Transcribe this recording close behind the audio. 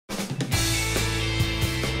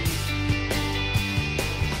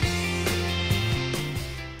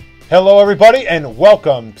Hello, everybody, and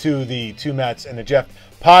welcome to the Two Matts and a Jeff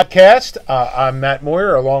podcast. I'm Matt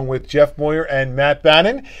Moyer, along with Jeff Moyer and Matt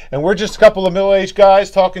Bannon, and we're just a couple of middle-aged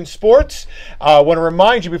guys talking sports. I want to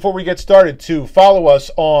remind you before we get started to follow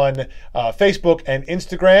us on Facebook and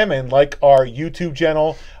Instagram, and like our YouTube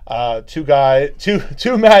channel,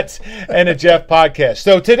 Two Matts and a Jeff podcast.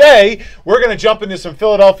 So today we're going to jump into some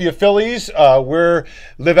Philadelphia Phillies. We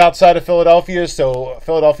live outside of Philadelphia, so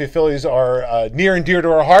Philadelphia Phillies are near and dear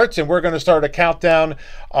to our hearts, and we're going to start a countdown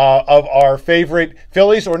of our favorite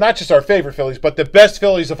Phillies, or not just our favorite Phillies, but the best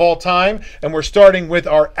Phillies of all time. And we're starting with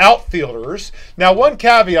our outfielders. Now, one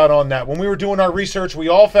caveat on that: when we were doing our research, we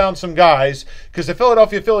all found some guys, because the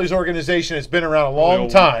Philadelphia Phillies organization has been around a long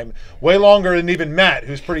time, way longer than even Matt,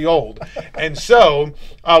 who's pretty old. And so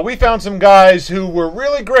we found some guys who were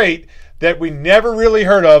really great that we never really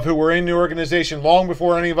heard of, who were in the organization long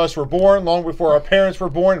before any of us were born, long before our parents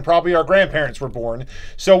were born, and probably our grandparents were born.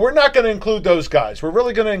 So we're not going to include those guys. We're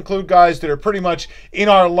really going to include guys that are pretty much in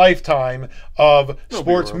our lifetime of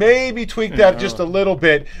sports, maybe tweaked that just a little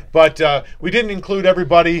bit, but we didn't include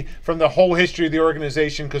everybody from the whole history of the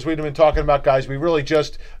organization, because we'd have been talking about guys we really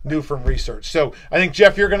just knew from research. So I think,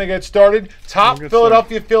 Jeff, you're going to get started. Top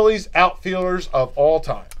Philadelphia Phillies outfielders of all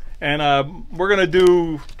time. And we're going to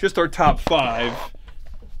do just our top five,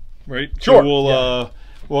 right? Sure. So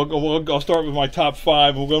I'll start with my top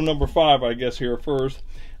five. We'll go number five, I guess, here first,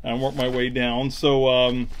 and work my way down. So,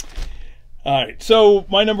 all right. So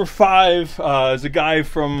my number five is a guy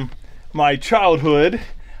from my childhood,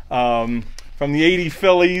 from the '80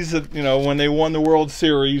 Phillies, when they won the World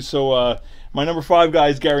Series. So my number five guy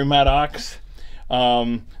is Gary Maddox.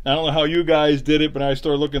 I don't know how you guys did it, but I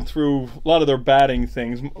started looking through a lot of their batting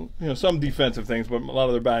things, some defensive things, but a lot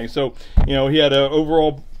of their batting. So, he had an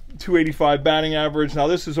overall 285 batting average. Now,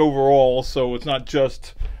 this is overall, so it's not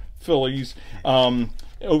just Phillies. Over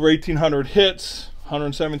 1,800 hits,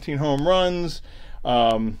 117 home runs,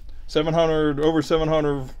 over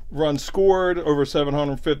 700 runs scored, over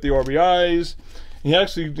 750 RBIs. He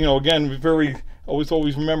actually, again,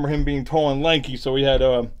 always remember him being tall and lanky, so he had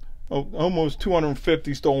almost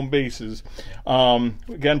 250 stolen bases.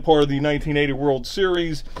 Again, part of the 1980 World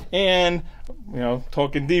Series. And,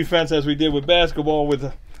 talking defense as we did with basketball,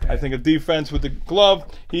 with I think a defense with the glove,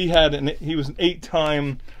 he was an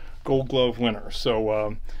 8-time Gold Glove winner.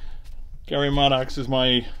 So Gary Maddox is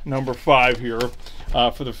my number five here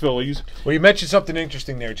for the Phillies. Well, you mentioned something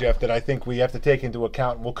interesting there, Jeff, that I think we have to take into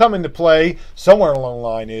account and will come into play somewhere along the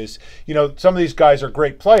line is, some of these guys are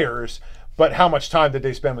great players, but how much time did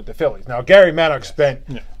they spend with the Phillies? Now, Gary Maddox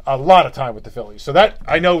spent a lot of time with the Phillies. So that,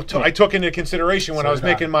 I know, I took into consideration when I was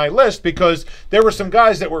making my list, because there were some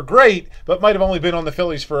guys that were great, but might have only been on the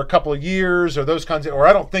Phillies for a couple of years, or those kinds of, or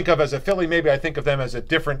I don't think of as a Philly, maybe I think of them as a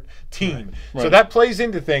different team. Right. So that plays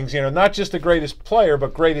into things, not just the greatest player,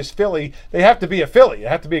 but greatest Philly. They have to be a Philly. They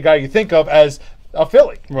have to be a guy you think of as a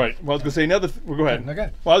Philly. Right. Well, I was going to say well, go ahead. Okay.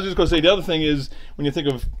 Well, I was just going to say the other thing is, when you think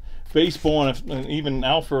of baseball, and even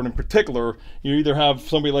outfield in particular, you either have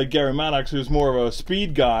somebody like Gary Maddox, who's more of a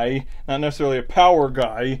speed guy, not necessarily a power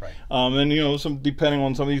guy, and some, depending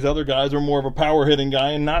on some of these other guys, are more of a power hitting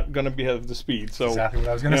guy and not going to have the speed. So exactly what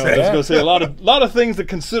I was going to say. I was going to say a lot of things to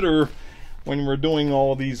consider when we're doing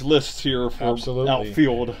all these lists here for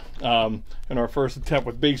outfield in our first attempt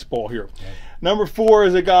with baseball here. Number four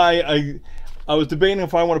is a guy I was debating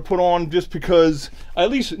if I want to put on, just because I at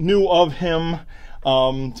least knew of him.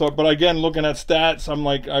 But again, looking at stats, I'm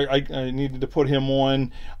like, I needed to put him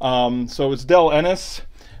on. So it's Del Ennis.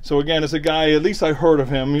 So again, it's a guy, at least I heard of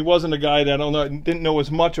him. He wasn't a guy that didn't know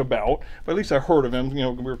as much about, but at least I heard of him. We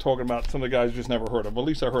were talking about some of the guys just never heard of, but at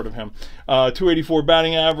least I heard of him. 284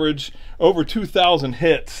 batting average, over 2,000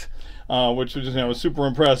 hits, which was super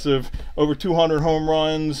impressive. Over 200 home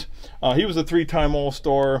runs. He was a 3-time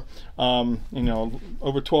All-Star. Over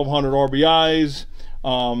 1,200 RBIs.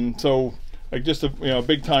 Like just a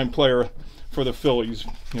big-time player for the Phillies,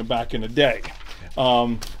 back in the day.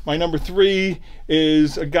 My number three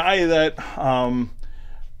is a guy that,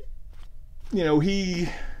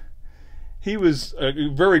 he was a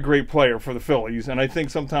very great player for the Phillies, and I think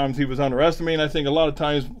sometimes he was underestimated. I think a lot of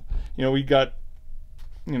times, we got,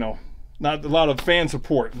 not a lot of fan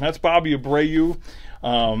support, and that's Bobby Abreu.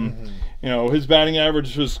 His batting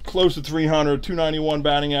average was close to 300, 291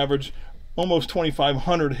 batting average. Almost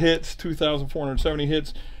 2,500 hits, 2,470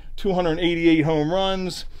 hits, 288 home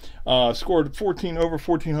runs, scored over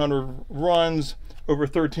 1,400 runs, over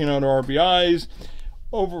 1,300 RBIs.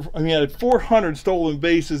 he had 400 stolen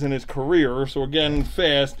bases in his career, so again,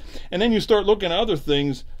 fast. And then you start looking at other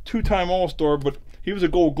things, two-time All-Star, but he was a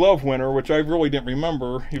Gold Glove winner, which I really didn't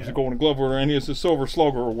remember. He was a Golden Glove winner, and he has a Silver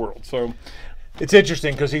Slugger Award. So it's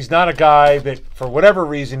interesting because he's not a guy that, for whatever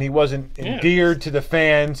reason, he wasn't endeared to the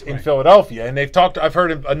fans in Philadelphia. And I've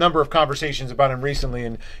heard a number of conversations about him recently,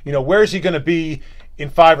 and where's he going to be in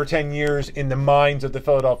 5 or 10 years in the minds of the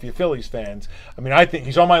Philadelphia Phillies fans? I mean, I think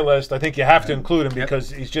he's on my list. I think you have to include him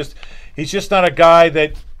because he's just not a guy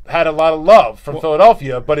that had a lot of love from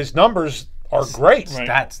Philadelphia, but his numbers are great.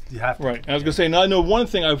 Stats, you have to. Right. I was going to say, now I know one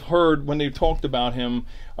thing I've heard when they've talked about him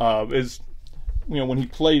is, when he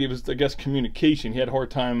played, it was, I guess, communication. He had a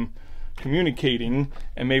hard time communicating,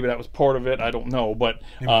 and maybe that was part of it. I don't know, but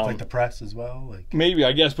maybe like the press as well. Maybe,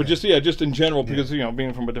 I guess, but just in general, because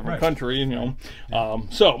being from a different country,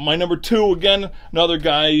 So my number 2, again, another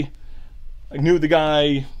guy. I knew the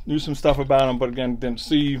guy, knew some stuff about him, but again, didn't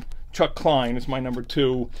see. Chuck Klein is my number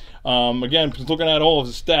 2. Again, just looking at all of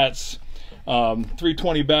his stats,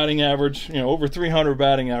 320 batting average, over 300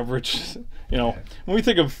 batting average. When we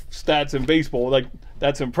think of stats in baseball,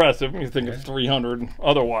 that's impressive. When you think of 300,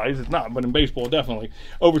 otherwise it's not. But in baseball, definitely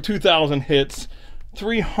over 2,000 hits,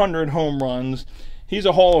 300 home runs. He's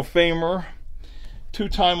a Hall of Famer,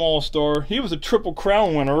 2-time All-Star. He was a Triple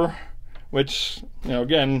Crown winner, which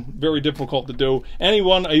again, very difficult to do. And he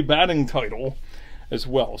won a batting title as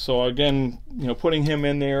well. So again, putting him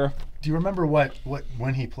in there. Do you remember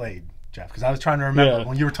when he played, Jeff? Because I was trying to remember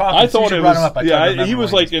when you were talking. I thought it was. Him up, he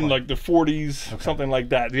was like in like the 40s, something like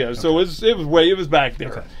that. Yeah. So it was back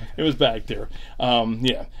there. Okay. It was back there. And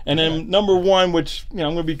then number 1, which I'm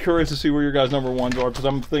going to be curious to see where your guys' number 1s are, because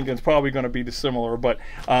I'm thinking it's probably going to be dissimilar. But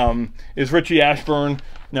is Richie Ashburn?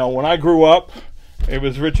 Now, when I grew up, it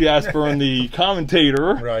was Richie Ashburn, the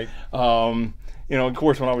commentator. Right. Of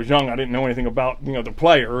course, when I was young, I didn't know anything about the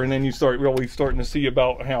player, and then you start really starting to see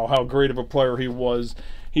about how great of a player he was.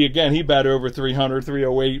 He batted over 300,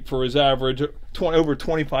 308 for his average, over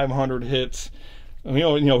 2,500 hits.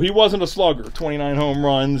 He wasn't a slugger, 29 home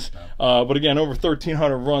runs, but again, over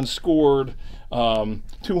 1,300 runs scored,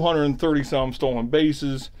 230 some stolen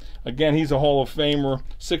bases. Again, he's a Hall of Famer,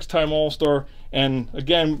 6-time All-Star, and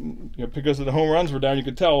again, because of the home runs were down, you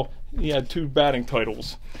could tell he had 2 batting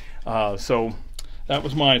titles. So that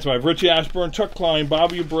was mine. So I have Richie Ashburn, Chuck Klein,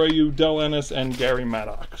 Bobby Abreu, Del Ennis, and Gary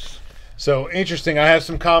Maddox. So interesting. I have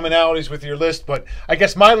some commonalities with your list, but I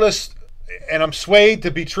guess my list, and I'm swayed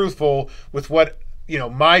to be truthful with what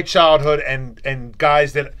my childhood and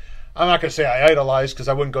guys that I'm not going to say I idolized because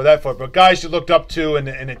I wouldn't go that far, but guys you looked up to and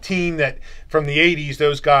a team that from the 80s,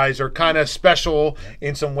 those guys are kind of special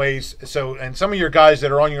in some ways. So, and some of your guys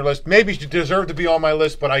that are on your list maybe deserve to be on my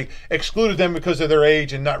list, but I excluded them because of their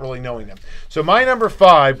age and not really knowing them. So my number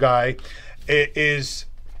 5 guy is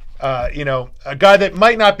a guy that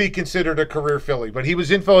might not be considered a career Philly, but he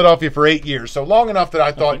was in Philadelphia for 8 years, so long enough that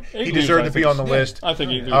I thought he deserved to be on the list. I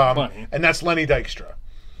think he deserves plenty. And that's Lenny Dykstra.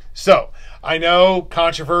 So I know,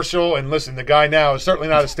 controversial, and listen, the guy now is certainly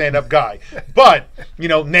not a stand-up guy, but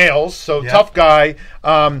nails. So tough guy,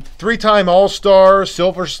 3-time All-Star,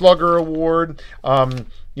 Silver Slugger Award.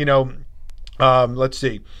 Let's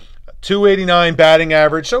see. 289 batting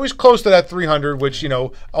average, so he's close to that 300, which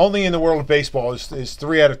only in the world of baseball is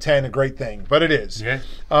 3 out of 10 a great thing, but it is.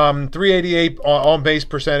 388 on base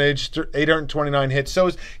percentage, 829 hits. So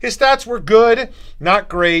his stats were good, not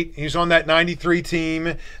great. He's on that 93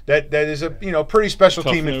 team that is a pretty special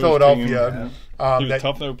team in Philadelphia. He was a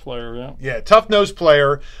tough-nosed player. Tough-nosed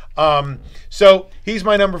player. So he's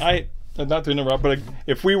my number 4. Not to interrupt, but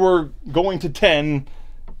if we were going to 10.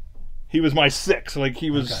 He was my 6.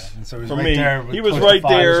 He was so for right me. There, he was right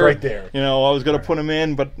there. He was right there. I was going to put him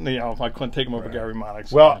in, but I couldn't take him over Gary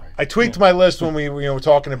Maddox. Well, I tweaked my list when we were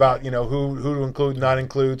talking about who to include, not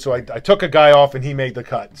include. So I took a guy off, and he made the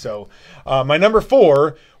cut. So my number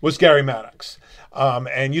 4 was Gary Maddox.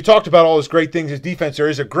 And you talked about all his great things, his defense. There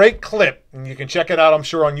is a great clip, and you can check it out, I'm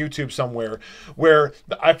sure, on YouTube somewhere, where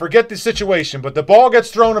I forget the situation, but the ball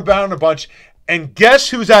gets thrown about a bunch. And guess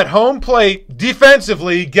who's at home plate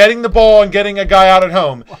defensively getting the ball and getting a guy out at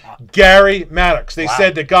home? Wow. Gary Maddox. They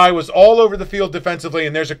said the guy was all over the field defensively,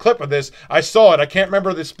 and there's a clip of this. I saw it. I can't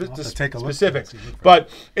remember the specifics, but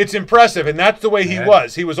it's impressive, and that's the way he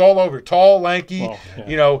was. He was all over, tall, lanky,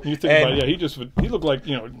 You think about it, he looked like,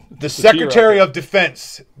 the Secretary of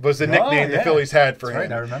Defense was the nickname the Phillies had for him.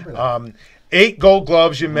 Right, I remember that. 8 Gold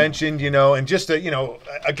Gloves you mentioned, and just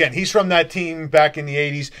again, he's from that team back in the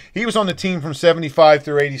 80s. He was on the team from 75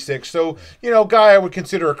 through 86. So, guy I would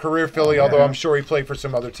consider a career Philly, although I'm sure he played for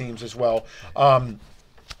some other teams as well. So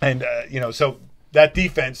that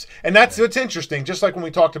defense. And that's what's interesting. Just like when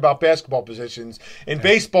we talked about basketball positions. In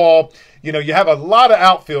baseball, you know, you have a lot of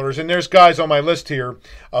outfielders, and there's guys on my list here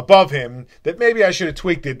above him that maybe I should have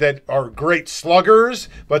tweaked it, that are great sluggers,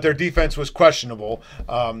 but their defense was questionable.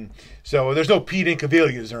 So there's no Pete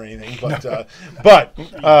Incavillas or anything.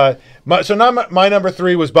 But so now my number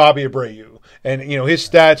 3 was Bobby Abreu. And, you know, his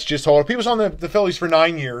stats just hold up. He was on the Phillies for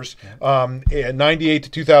 9 years, 98 to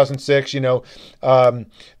 2006, you know,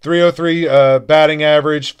 303 batting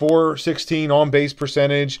average, 416 on-base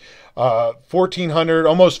percentage, 1,400,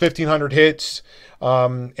 almost 1,500 hits,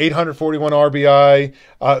 841 RBI,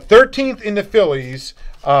 13th in the Phillies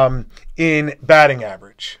in batting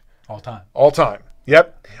average. All time.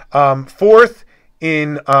 Yep. 4th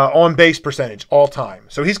in on-base percentage all time.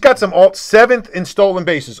 So he's got some 7th in stolen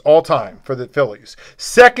bases all time for the Phillies.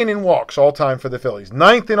 2nd in walks all time for the Phillies.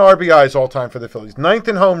 9th in RBIs all time for the Phillies. 9th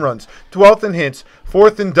in home runs. 12th in hits.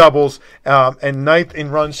 4th in doubles. And 9th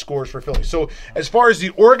in run scores for Phillies. So as far as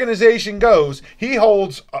the organization goes, he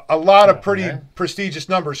holds a lot of pretty prestigious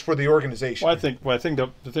numbers for the organization. Well, I think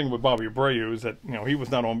the thing with Bobby Abreu is that, you know, he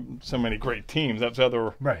was not on so many great teams. That's the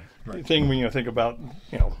other thing when you think about,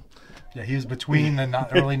 you know. Yeah, he was between the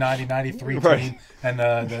early 93 team and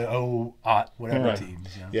the whatever teams.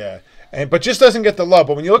 Yeah, but just doesn't get the love.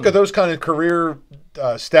 But when you look at those kind of career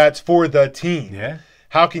stats for the team,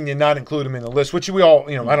 how can you not include him in the list? Which we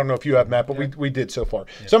all, you know, I don't know if you have, Matt, but we did so far.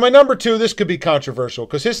 So my number 2, this could be controversial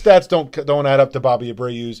because his stats don't add up to Bobby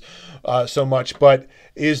Abreu's so much, but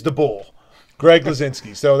is the Bull. Greg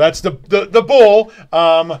Luzinski. So that's the Bull.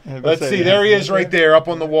 Let's see. There he is right there up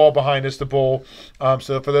on the wall behind us, the Bull.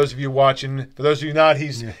 So for those of you watching, for those of you not,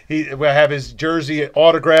 we have his jersey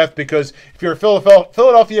autographed because if you're a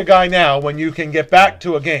Philadelphia guy now, when you can get back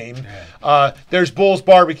to a game, there's Bull's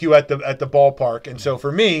barbecue at the ballpark. And so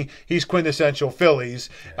for me, he's quintessential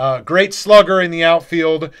Phillies. Great slugger in the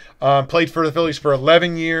outfield. Played for the Phillies for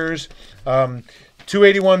 11 years.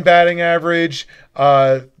 281 batting average.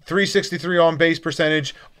 363 on base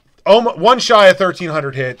percentage, one shy of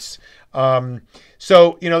 1,300 hits.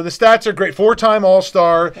 So, you know, the stats are great. 4-time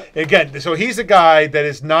All-Star. Again, so he's a guy that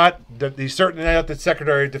is he's certainly not the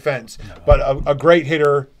Secretary of Defense, but a great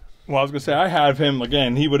hitter. Well, I was going to say, I have him,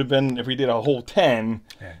 again, he would have been, if we did a whole 10,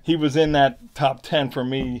 he was in that top 10 for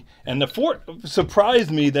me. And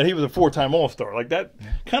surprised me that he was a 4-time All-Star. Like, that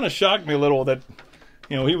kind of shocked me a little that,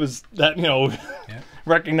 you know, he was that, you know,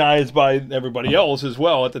 recognized by everybody else as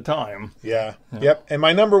well at the time. Yep. And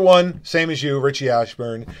my number 1, same as you, Richie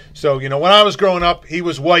Ashburn. So, you know, when I was growing up, he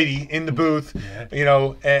was Whitey in the booth, you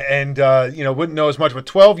know, and you know, wouldn't know as much, but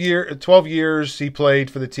 12 years he played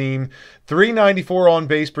for the team. 394 on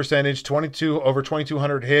base percentage, over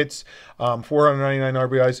 2,200 hits, 499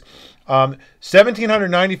 RBIs.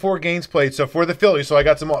 1,794 games played. So for the Phillies, so I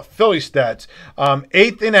got some Philly stats.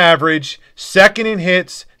 8th in average, 2nd in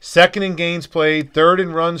hits, 2nd in games played, 3rd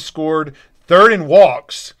in runs scored, 3rd in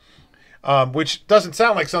walks, which doesn't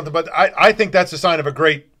sound like something, but I think that's a sign of a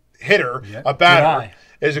great hitter, a batter.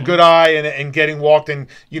 Is a good eye and getting walked. And,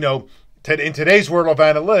 you know, in today's world of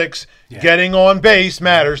analytics, getting on base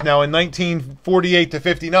matters. Now, in 1948 to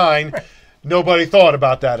 59, nobody thought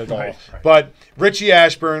about that at all. But Richie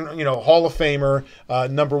Ashburn, you know, Hall of Famer,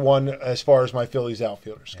 number 1 as far as my Phillies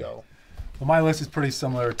outfielders go. Well, my list is pretty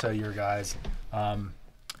similar to your guys.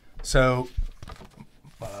 So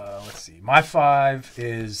let's see. My 5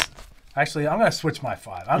 is actually I'm going to switch my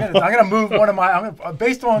 5. I'm going to move one of my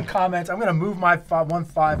based on comments. I'm going to move my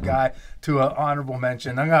 5 guy to an honorable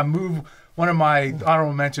mention. I'm going to move one of my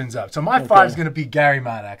honorable mentions up. So my 5 is going to be Gary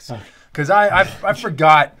Maddox because I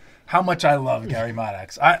forgot how much I love Gary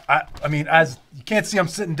Maddox. I mean, as you can't see, I'm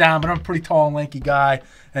sitting down, but I'm a pretty tall and lanky guy,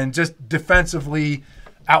 and just defensively,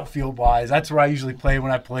 outfield-wise, that's where I usually play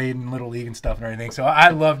when I played in Little League and stuff and everything. So I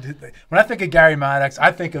loved it. When I think of Gary Maddox,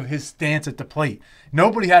 I think of his stance at the plate.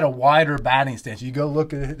 Nobody had a wider batting stance. You go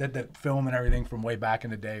look at that film and everything from way back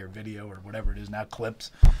in the day, or video, or whatever it is now,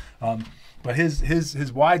 clips. But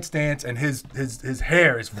his wide stance and his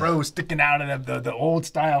hair, his fro sticking out of the old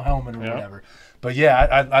style helmet or whatever. But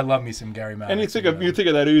yeah, I love me some Gary Maddox. And you think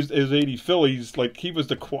of that his 80 Phillies, like he was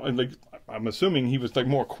I'm assuming he was like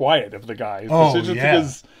more quiet of the guys. Oh, yeah.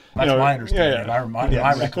 Because, that's my understanding.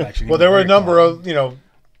 My recollection. Well, there were a number of, you know,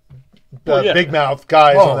 big mouth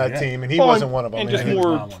guys on that team, and he wasn't one of them. And just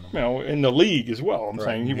more, you know, in the league as well. I'm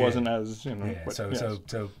saying he wasn't as, you know. Yeah.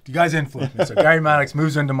 So you guys influenced me. So Gary Maddox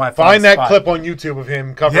moves into my find that clip on YouTube of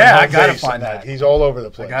him covering. Yeah, I gotta find that. He's all over the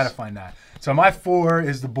place. I gotta find that. So my 4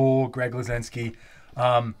 is the Bull, Greg Luzinski.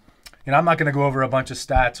 And I'm not going to go over a bunch of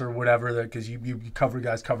stats or whatever because you covered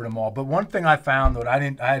them all. But one thing I found that I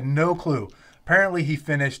had no clue. Apparently, he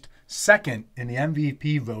finished second in the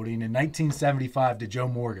MVP voting in 1975 to Joe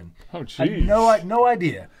Morgan. Oh, I had jeez. no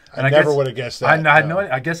idea. I never would have guessed that.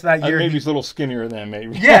 I guess that year Maybe he's a little skinnier than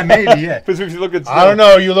maybe. Yeah, maybe, yeah. Because if you look at, I don't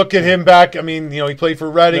know. You look at him back. I mean, he played for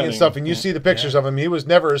Reading and stuff, and you yeah. see the pictures of him. He was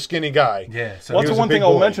never a skinny guy. Yeah. So Well, that's was the one a big thing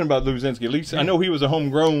I'll boy. mention about Luzinski. At least I know he was a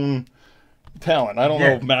homegrown talent. I don't know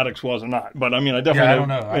if Maddox was or not, but I mean, I definitely I know. don't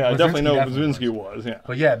know. Yeah, I definitely know definitely Luzinski was. Yeah.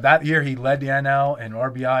 But yeah, that year he led the NL in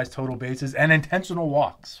RBIs, total bases, and intentional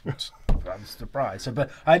walks, which I'm surprised. So,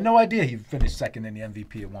 but I had no idea he finished second in the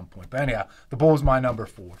MVP at one point. But anyhow, the Bulls my number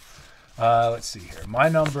 4. Let's see here. My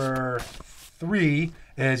number 3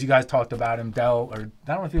 is, you guys talked about him, Dell, or I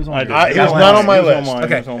don't know if he was on. He was not on my list.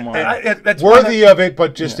 Okay, that's Worthy of it,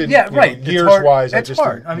 but just in years wise, it's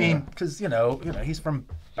hard. I mean, because he's from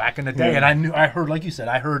back in the day, and I heard, like you said,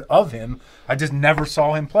 I heard of him. I just never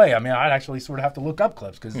saw him play. I mean, I'd actually sort of have to look up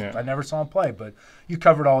clips because I never saw him play. But you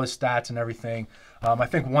covered all his stats and everything. I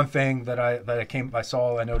think one thing that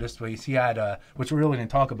I noticed was he had, which we really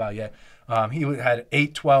didn't talk about yet. He had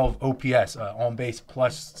 812 OPS, on base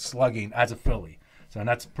plus slugging as a Philly. So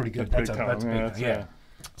that's pretty good. That's a big thing. Yeah.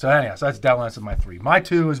 So anyhow, that's Dallas of my 3. My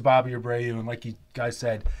 2 is Bobby Abreu, and like you guys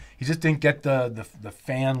said, he just didn't get the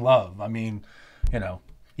fan love. I mean,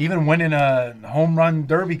 even winning a home run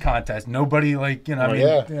derby contest, nobody it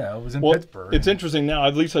was in Pittsburgh. It's interesting now.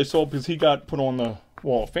 At least I saw, because he got put on the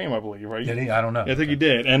Wall of Fame, I believe, right? Did he? I don't know. I think he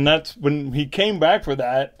did, and that's when he came back for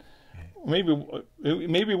that. Maybe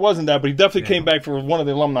it wasn't that, but he definitely came back for one of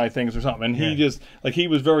the alumni things or something. And he just he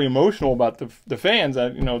was very emotional about the fans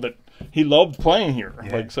that that he loved playing here.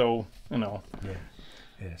 Yeah. So.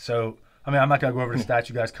 So I mean, I'm not gonna go over the stats.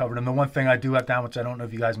 You guys covered him. The one thing I do have down, which I don't know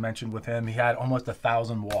if you guys mentioned with him, he had almost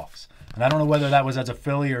 1,000 walks, and I don't know whether that was as a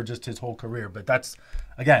Philly or just his whole career. But that's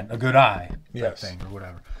again a good eye thing or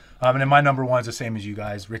whatever. And then my number 1 is the same as you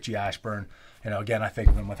guys, Richie Ashburn. Again, I think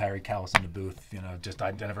of him with Harry Kalas in the booth. Just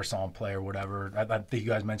I never saw him play or whatever. I think you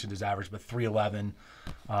guys mentioned his average, but 311,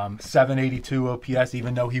 782 OPS,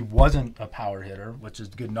 even though he wasn't a power hitter, which is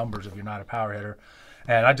good numbers if you're not a power hitter.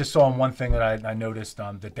 And I just saw him one thing that I noticed,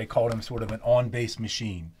 that they called him sort of an on-base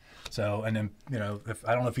machine. So, and then, if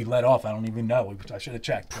I don't know if he let off, I don't even know, which I should have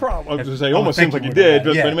checked. Probably. I was going to say, almost seems like he did,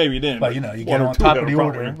 but maybe he didn't. But, you get on top of the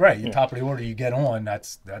order. Right. You top of the order, you get on,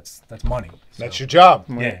 that's money. So, that's your job.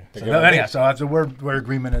 Yeah. Anyhow, so we're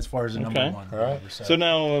agreement as far as the number 1. All right. So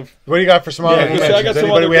now, what do you got for some other mentions? I got some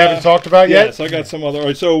Anybody other we haven't talked about yet? Yes, I got some other. All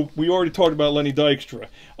right, so we already talked about Lenny Dykstra.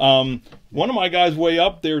 One of my guys way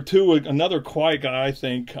up there, too, another quiet guy, I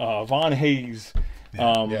think, Von Hayes.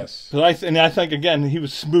 Yes. I think again he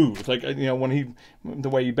was smooth, like when the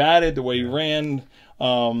way he batted, the way he ran,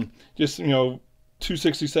 just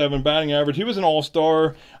 267 batting average. He was an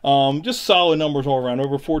all-star, just solid numbers all around.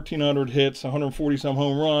 Over 1,400 hits, 140 some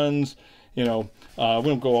home runs. We don't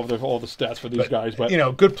go over all the stats for these guys, but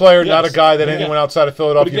good player, not a guy that anyone outside of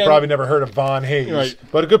Philadelphia again, probably never heard of, Von Hayes, right.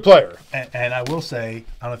 But a good player. And I will say,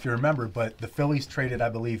 I don't know if you remember, but the Phillies traded, I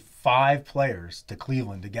believe, 5 players to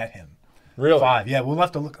Cleveland to get him. Really? 5. Yeah, we'll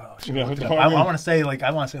have to look. Oh, I want to say like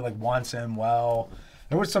Juan Samuel.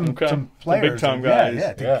 There were some players, some big time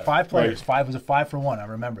guys. Yeah, 5 players. Right. 5 was a 5 for 1. I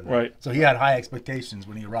remember that. Right. So he had high expectations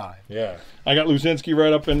when he arrived. Yeah. I got Luzinski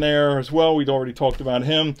right up in there as well. We'd already talked about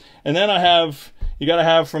him, and then you got to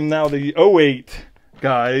have from now the 08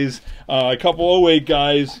 guys, a couple 08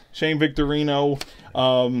 guys. Shane Victorino.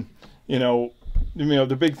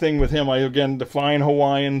 The big thing with him, the flying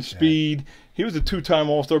Hawaiian speed. He was a 2-time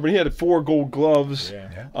All-Star, but he had 4 Gold Gloves.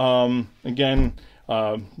 Yeah. Again,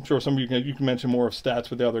 I'm sure some of you can mention more of stats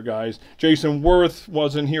with the other guys. Jason Worth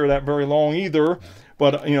wasn't here that very long either,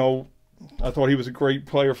 but I thought he was a great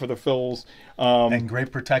player for the Phils. And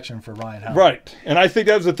great protection for Ryan Howard. Right, and I think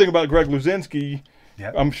that was the thing about Greg Luzinski.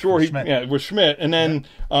 Yep. I'm sure with Schmidt, and then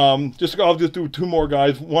I'll just do 2 more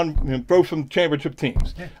guys. One, both from championship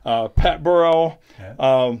teams. Yeah. Pat Burrell.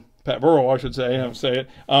 Yeah. Pat Burrell, I should say. I have to say it.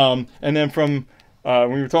 And then from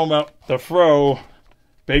when we were talking about the Fro,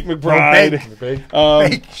 Bake McBride.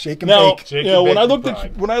 Shake and bake. When I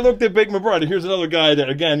looked at Bake McBride, here's another guy that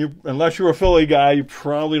unless you're a Philly guy, you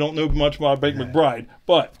probably don't know much about Bake McBride.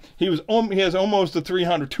 But he has almost a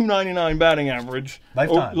 299 batting average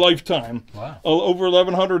lifetime. Wow. Over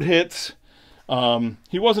 1,100 hits.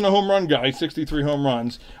 He wasn't a home run guy, 63 home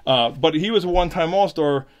runs. But he was a one-time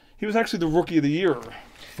All-Star. He was actually the Rookie of the Year.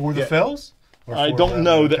 For the Phils? I don't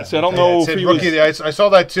know that. So I don't know if he was. I saw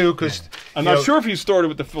that too because I'm not sure if he started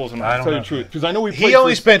with the Phillies or not, to tell you the truth, because I know he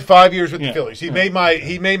only spent 5 years with the Phillies. He made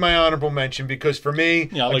my honorable mention because for me,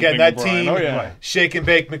 again, that team, Shake and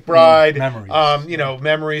Bake McBride,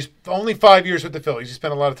 memories. Only 5 years with the Phillies. He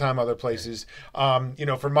spent a lot of time other places.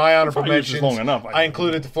 For my honorable mentions, long enough, I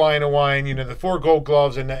included the Flying Hawaiian, the 4 Gold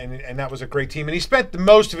Gloves, and that was a great team. And he spent the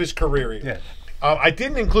most of his career here. Yeah. I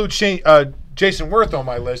didn't include Jason Worth on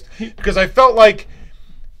my list because I felt like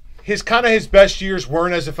his best years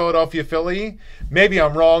weren't as a Philadelphia Philly. Maybe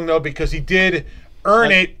I'm wrong though, because he did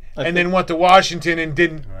earn it and then went to Washington and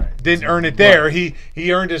didn't earn it there. Right.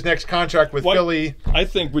 He earned his next contract with Philly. I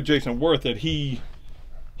think with Jason Worth that he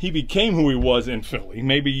became who he was in Philly.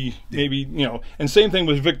 Maybe and same thing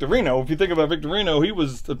with Victorino. If you think about Victorino, he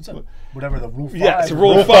was whatever the Rule 5. Yeah, it's a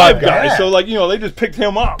Rule 5 guy. Yeah. So they just picked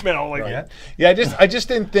him up. I just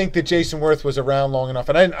didn't think that Jason Worth was around long enough,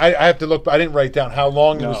 and I have to look. I didn't write down how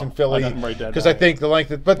long he was in Philly because I think the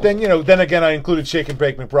length. But then then again, I included Shake and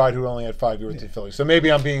Bake McBride, who only had 5 years in Philly. So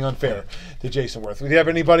maybe I'm being unfair to Jason Worth. Do you have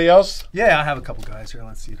anybody else? Yeah, I have a couple guys here.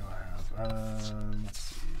 Let's see. Who I have? Let's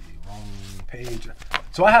see. Wrong page.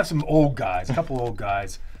 So I have some old guys, a couple old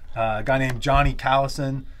guys. A guy named Johnny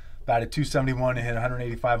Callison, batted .271 and hit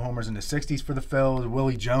 185 homers in the 60s for the Phils.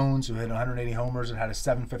 Willie Jones, who hit 180 homers and had a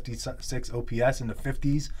 .756 OPS in the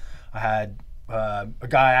 50s. I had a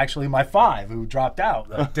guy, actually my 5, who dropped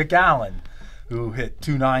out, Dick Allen, who hit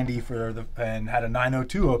 .290 and had a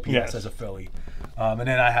 .902 OPS as a Philly. And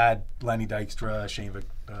then I had Lenny Dykstra, Shane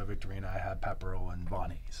Victorino, I had Pat Burrell, and Von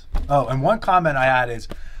Hayes. Oh, and one comment I had is,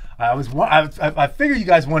 I figured you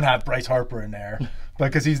guys wouldn't have Bryce Harper in there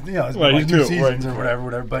because he's he's been like 2 seasons or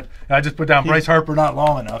whatever. But I just put down Bryce Harper not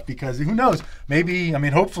long enough because who knows? Maybe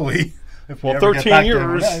hopefully if 13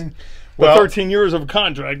 years. 13 years of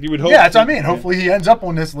contract, you would hope. Yeah, that's what I mean. Hopefully he ends up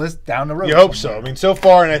on this list down the road. You hope so. I mean, so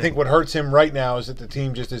far, and I think what hurts him right now is that the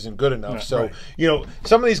team just isn't good enough. So,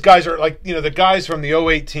 some of these guys are like, the guys from the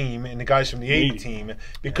 08 team and the guys from the 80 team,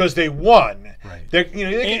 because they won. Right.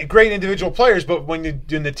 They're great individual players, but when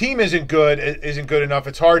the team isn't good enough,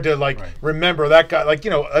 it's hard to remember that guy.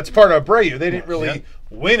 That's part of Abreu. They didn't really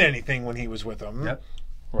win anything when he was with them. Yep.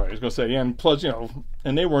 Right, I was going to say, and plus,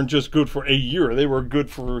 and they weren't just good for a year; they were good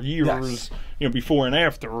for years, before and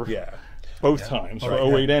after. Yeah, both times for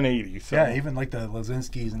 08 and 80. So. Yeah, even like the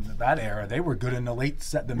Lazinskis in that era, they were good in the mid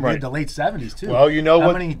to late 70s too. Well,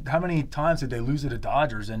 how many times did they lose to the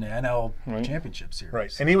Dodgers in the NL Championship Series?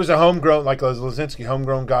 Right, and he was a homegrown, like Lazinski,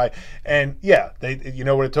 homegrown guy, and they,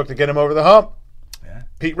 what it took to get him over the hump.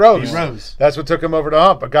 Pete Rose. That's what took him over the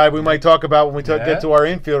hump. A guy we might talk about when we get to our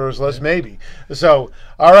infielders list, maybe. So,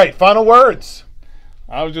 all right, final words.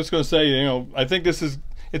 I was just going to say, I think it's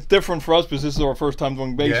different for us because this is our first time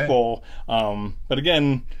doing baseball. But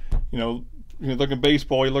again, you look at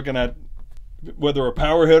baseball, you're looking at whether a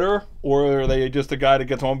power hitter or are they just a guy that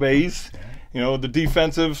gets on base. The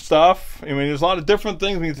defensive stuff. I mean, there's a lot of different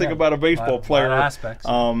things when you think about a baseball player. A lot of aspects.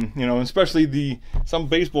 Especially some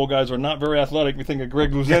baseball guys are not very athletic. We think of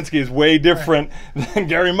Greg Luzinski is way different than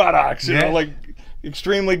Gary Maddox.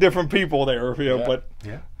 Extremely different people there. But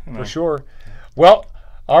for sure. Well,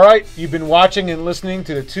 all right, you've been watching and listening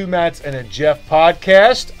to the Two Matts and a Jeff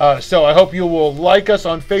podcast. So I hope you will like us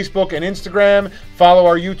on Facebook and Instagram, follow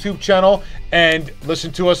our YouTube channel, and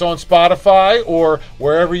listen to us on Spotify or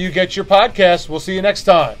wherever you get your podcasts. We'll see you next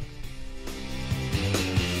time.